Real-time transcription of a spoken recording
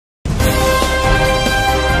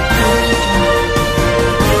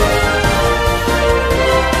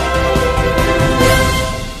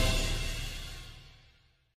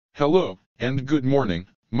Hello, and good morning.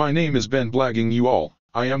 My name is Ben Blagging you all.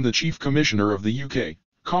 I am the Chief Commissioner of the UK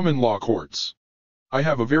Common Law Courts. I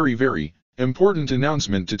have a very important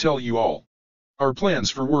announcement to tell you all. Our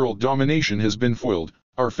plans for world domination has been foiled.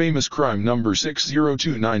 Our famous crime number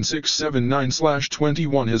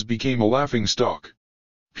 6029679/21 has become a laughing stock.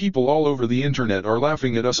 People all over the internet are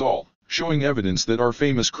laughing at us all, showing evidence that our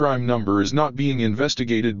famous crime number is not being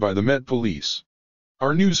investigated by the Met Police.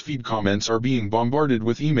 Our newsfeed comments are being bombarded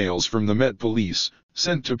with emails from the Met Police,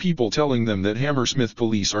 sent to people telling them that Hammersmith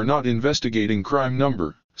Police are not investigating crime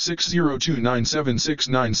number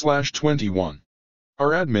 6029769/21.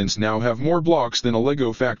 Our admins now have more blocks than a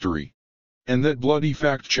Lego factory. And that bloody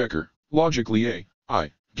fact-checker, Logically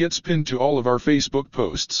AI, gets pinned to all of our Facebook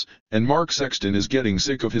posts, and Mark Sexton is getting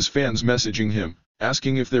sick of his fans messaging him,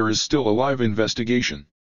 asking if there is still a live investigation.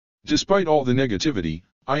 Despite all the negativity,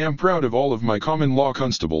 I am proud of all of my common law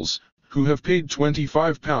constables, who have paid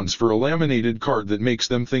 £25 for a laminated card that makes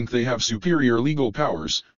them think they have superior legal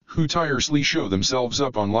powers, who tirelessly show themselves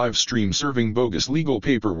up on live stream serving bogus legal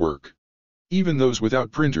paperwork. Even those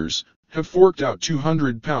without printers, have forked out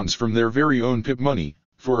 £200 from their very own PIP money,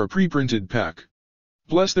 for a pre-printed pack.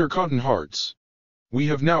 Bless their cotton hearts. We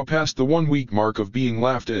have now passed the 1 week mark of being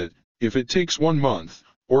laughed at. If it takes 1 month,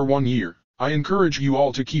 or 1 year, I encourage you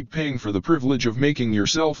all to keep paying for the privilege of making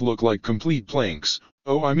yourself look like complete planks,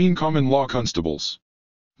 common law constables.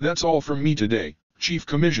 That's all from me today, Chief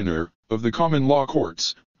Commissioner of the Common Law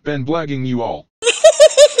Courts, Ben Blagging you all.